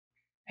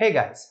Hey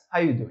guys, how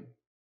you doing?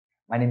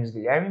 My name is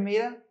Guilherme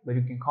Meira, but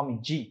you can call me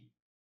G.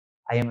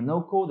 I am a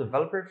no-code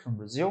developer from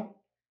Brazil,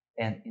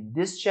 and in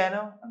this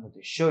channel, I'm going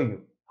to show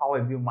you how I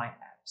build my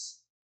apps,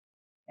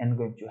 and I'm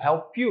going to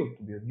help you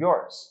to build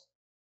yours.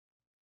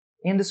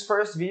 In this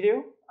first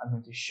video, I'm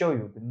going to show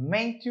you the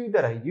main tool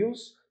that I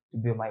use to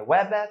build my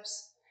web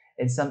apps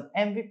and some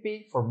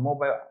MVP for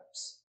mobile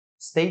apps.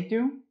 Stay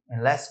tuned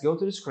and let's go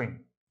to the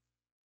screen.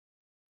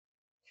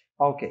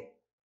 Okay,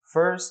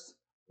 first,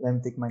 let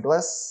me take my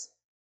glasses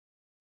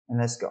and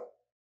let's go.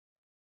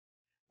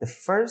 The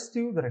first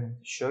tool that I'm going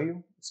to show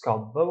you is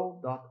called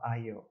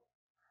Bubble.io.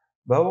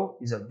 Bubble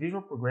is a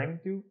visual programming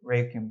tool where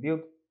you can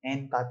build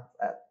any type of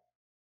app.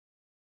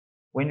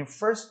 When you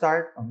first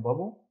start on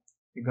Bubble,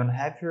 you're going to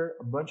have here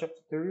a bunch of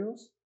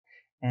tutorials,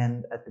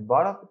 and at the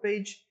bottom of the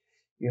page,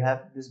 you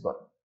have this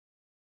button.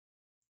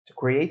 To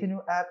create a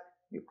new app,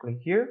 you click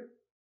here,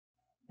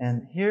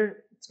 and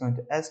here it's going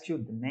to ask you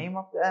the name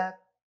of the app,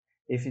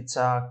 if it's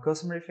a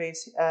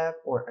customer-facing app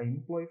or an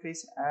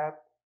employee-facing app,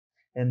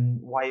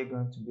 and why you're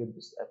going to build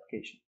this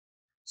application.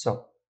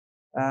 So,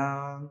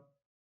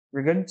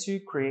 we're going to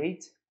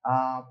create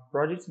a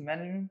project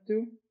management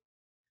tool.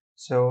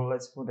 So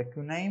let's put a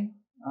cool name.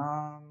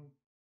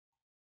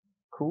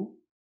 Cool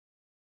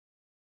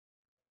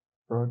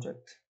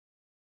project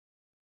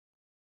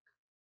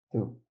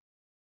tool.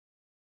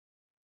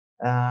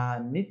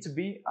 Need to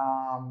be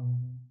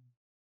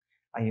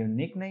a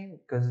unique name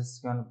because it's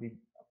going to be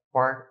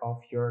part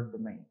of your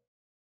domain.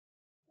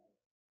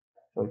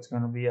 So it's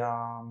going to be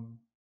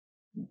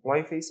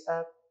employee face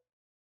app,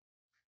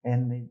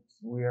 and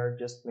we are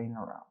just playing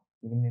around.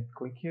 You need to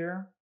click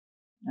here.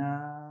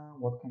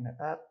 What kind of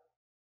app?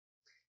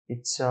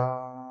 It's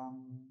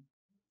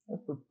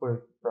let's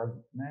put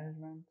project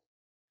management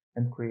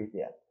and create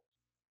the app.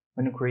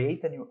 When you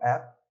create a new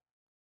app,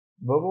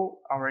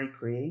 Bubble already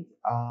create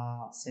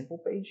a simple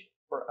page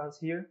for us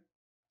here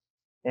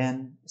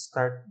and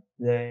start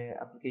the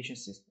application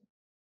system.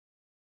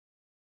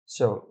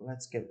 So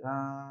let's get,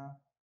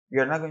 we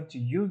are not going to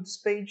use this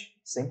page,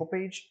 simple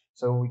page.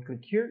 So we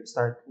click here,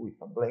 start with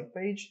a blank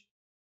page,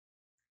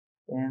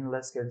 and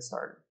let's get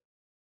started.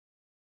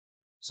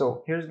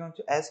 So here's going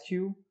to ask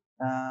you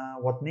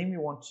what name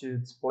you want to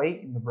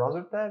display in the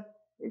browser tab.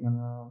 We're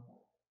gonna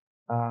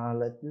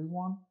let this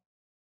one.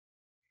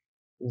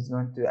 It's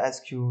going to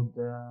ask you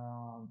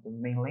the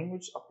main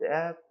language of the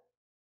app.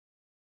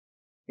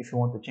 If you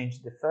want to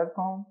change the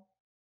favicon,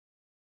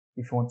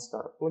 if you want to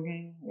start a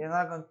plugin, we're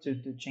not going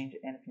to change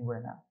anything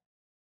right now.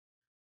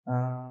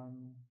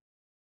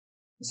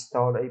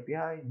 Install the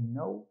API,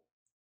 no,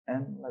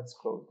 and let's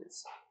close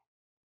this.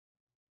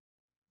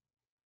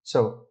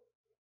 So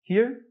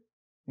here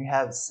we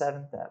have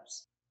 7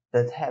 tabs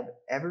that have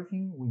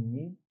everything we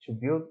need to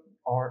build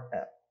our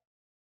app.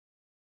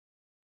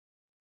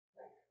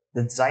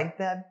 The design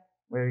tab,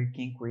 where you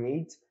can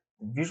create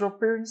the visual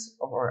appearance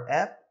of our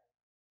app.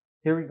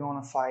 Here we're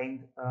going to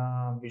find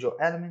visual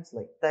elements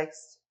like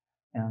text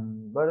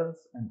and buttons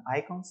and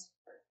icons.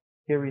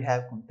 Here we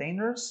have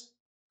containers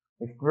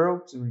with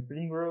groups,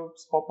 repeating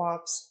groups,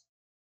 pop-ups,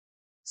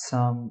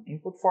 some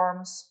input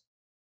forms,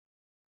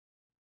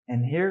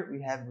 and here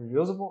we have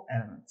reusable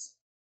elements.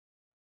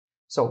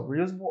 So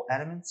reusable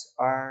elements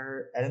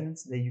are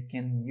elements that you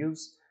can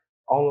use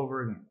all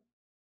over again.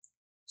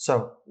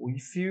 So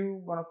if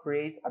you want to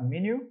create a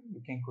menu,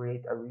 you can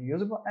create a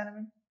reusable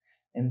element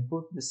and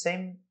put the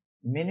same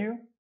menu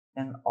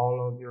in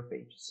all of your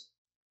pages.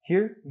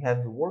 Here we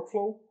have the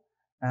workflow,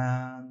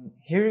 and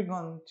here you're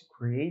going to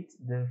create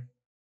the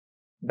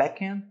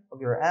backend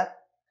of your app.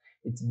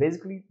 It's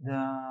basically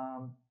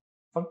the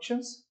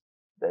functions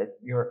that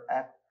your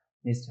app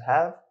needs to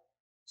have.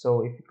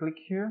 So if you click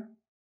here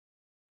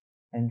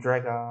and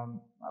drag a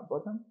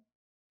button,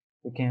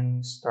 we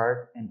can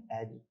start and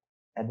edit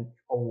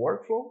our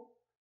workflow,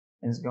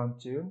 and it's going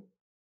to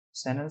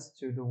send us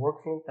to the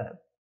workflow tab.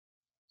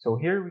 So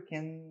here we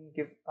can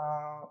give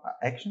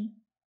action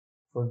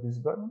for this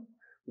button.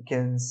 We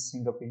can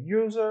sync up a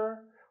user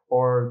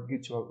or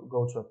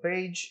go to a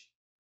page,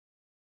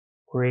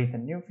 create a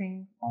new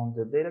thing on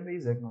the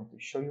database I'm going to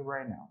show you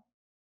right now.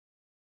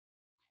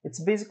 It's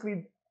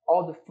basically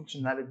all the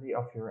functionality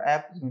of your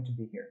app is going to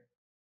be here.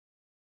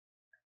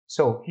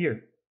 So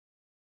here,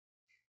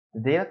 the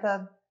data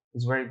tab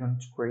is where you're going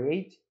to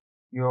create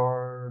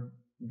your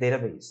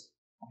database.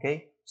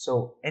 Okay,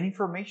 so any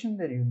information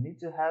that you need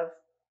to have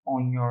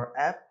on your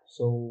app,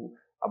 so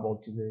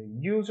about the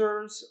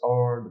users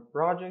or the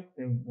project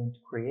that we're going to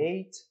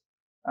create,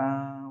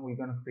 we're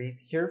going to create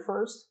here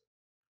first.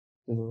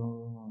 We're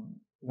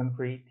going to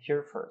create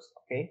here first.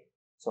 Okay,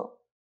 so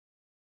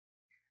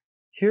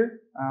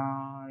here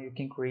you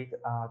can create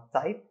a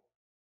type,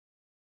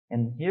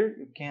 and here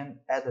you can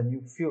add a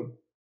new field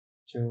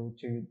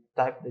to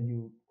type that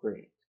you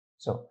create.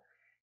 So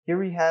here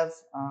we have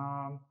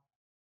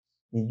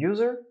the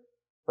user,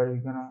 but we're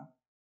gonna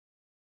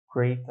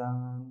create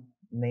a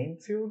name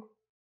field.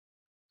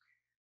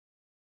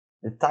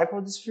 The type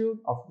of this field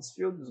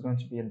is going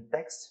to be in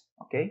text.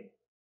 Okay,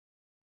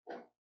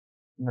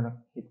 I'm gonna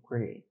hit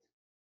create.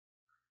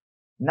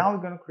 Now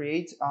we're gonna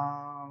create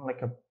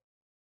like a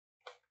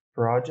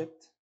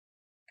project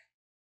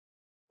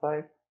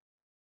type.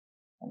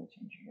 Let me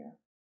change here.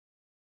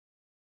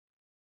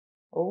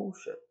 Oh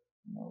shit,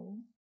 no.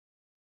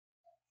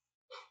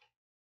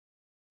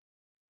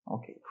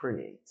 Okay,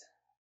 create.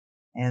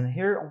 And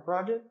here on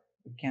project,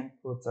 we can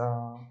put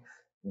the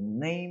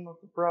name of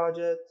the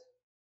project.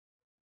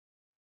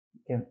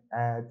 You can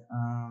add,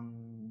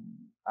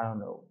 I don't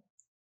know,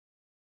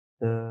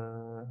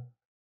 the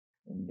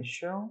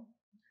initial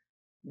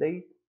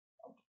date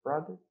of the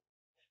project.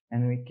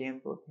 And we can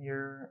put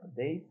here a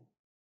date.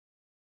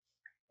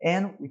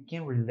 And we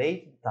can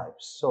relate the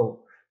types.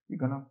 So we're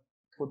gonna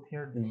put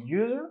here the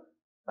user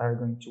that are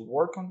going to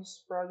work on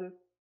this project.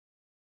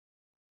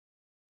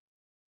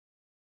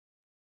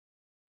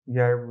 We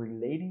are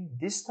relating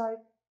this type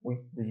with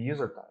the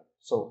user type.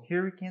 So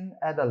here we can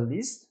add a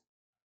list.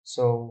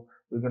 So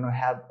we're gonna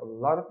have a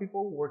lot of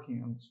people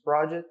working on this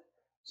project.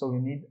 So we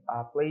need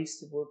a place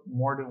to put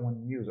more than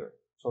one user.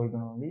 So we're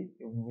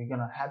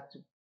gonna have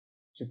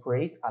to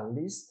create a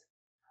list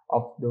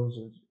of those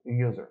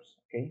users.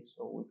 Okay,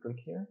 so we click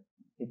here,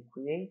 hit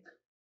create.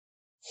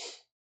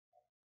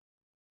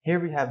 Here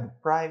we have the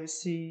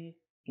privacy.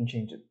 You can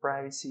change the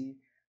privacy.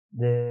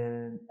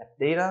 The app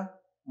data.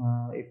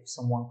 If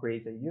someone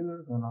creates a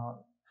user, gonna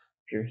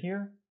appear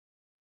here.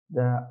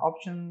 The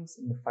options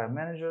in the file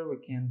manager, we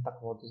can talk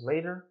about this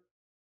later.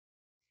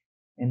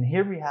 And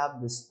here we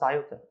have the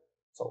style tab.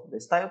 So the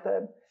style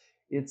tab,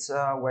 it's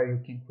where you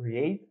can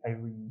create a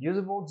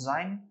reusable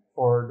design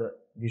for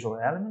the visual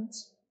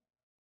elements.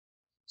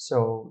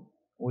 So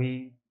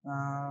we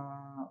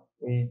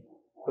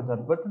put a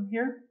button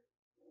here.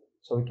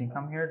 So we can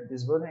come here.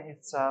 This button,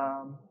 it's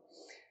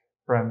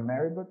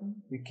primary button.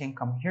 We can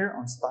come here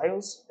on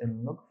styles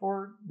and look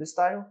for the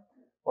style,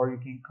 or you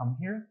can come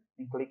here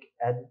and click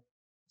add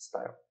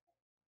style.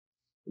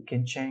 We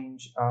can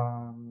change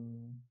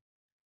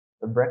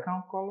the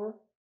background color.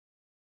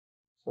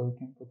 So we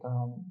can put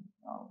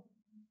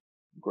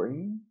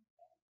green,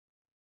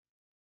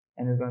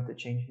 and we're going to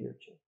change here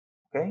too.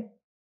 Okay.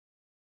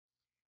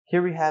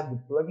 Here we have the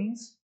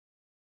plugins,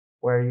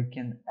 where you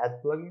can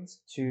add plugins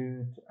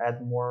to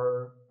add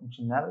more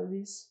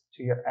functionalities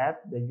to your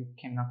app that you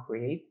cannot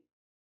create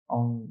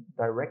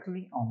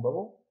directly on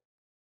Bubble.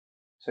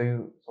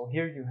 So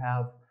here you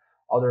have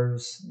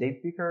others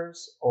date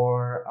pickers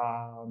or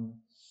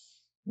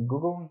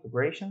Google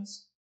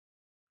integrations.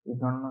 We're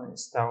gonna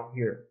install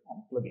here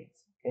on plugins.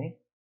 Okay.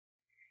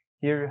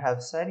 Here you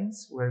have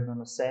settings where you're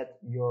gonna set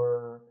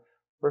your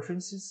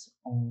preferences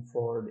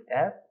for the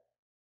app.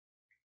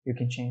 You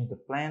can change the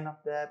plan of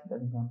the app, that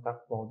we're gonna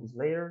talk about this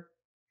later.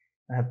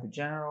 I have the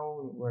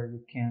general where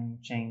you can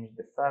change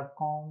the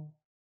favicon,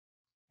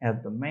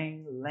 have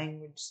domain,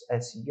 language,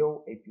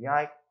 SEO,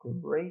 API,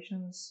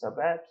 collaborations, sub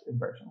apps, and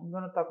version. I'm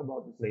gonna talk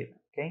about this later,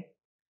 okay?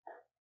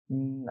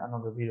 In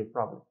another video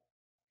probably.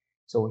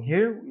 So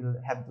here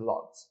we'll have the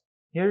logs.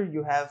 Here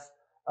you have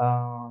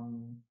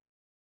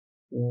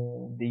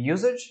the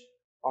usage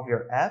of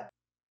your app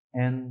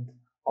and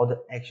all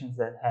the actions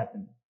that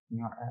happen in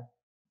your app,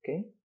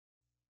 okay?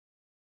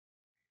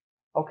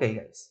 Okay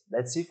guys,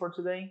 that's it for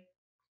today.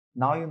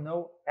 Now you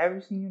know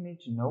everything you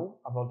need to know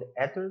about the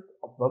editor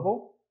of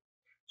Bubble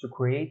to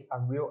create a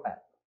real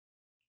app.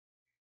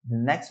 The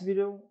next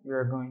video, we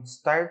are going to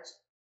start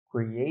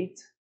create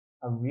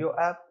a real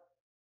app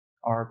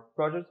or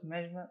project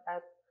management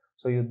app,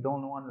 so you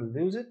don't want to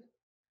lose it.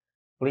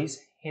 Please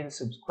hit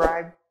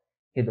subscribe,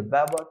 hit the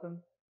bell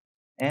button,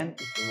 and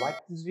if you like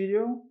this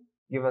video,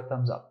 give a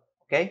thumbs up,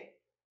 okay?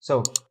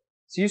 So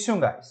see you soon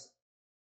guys.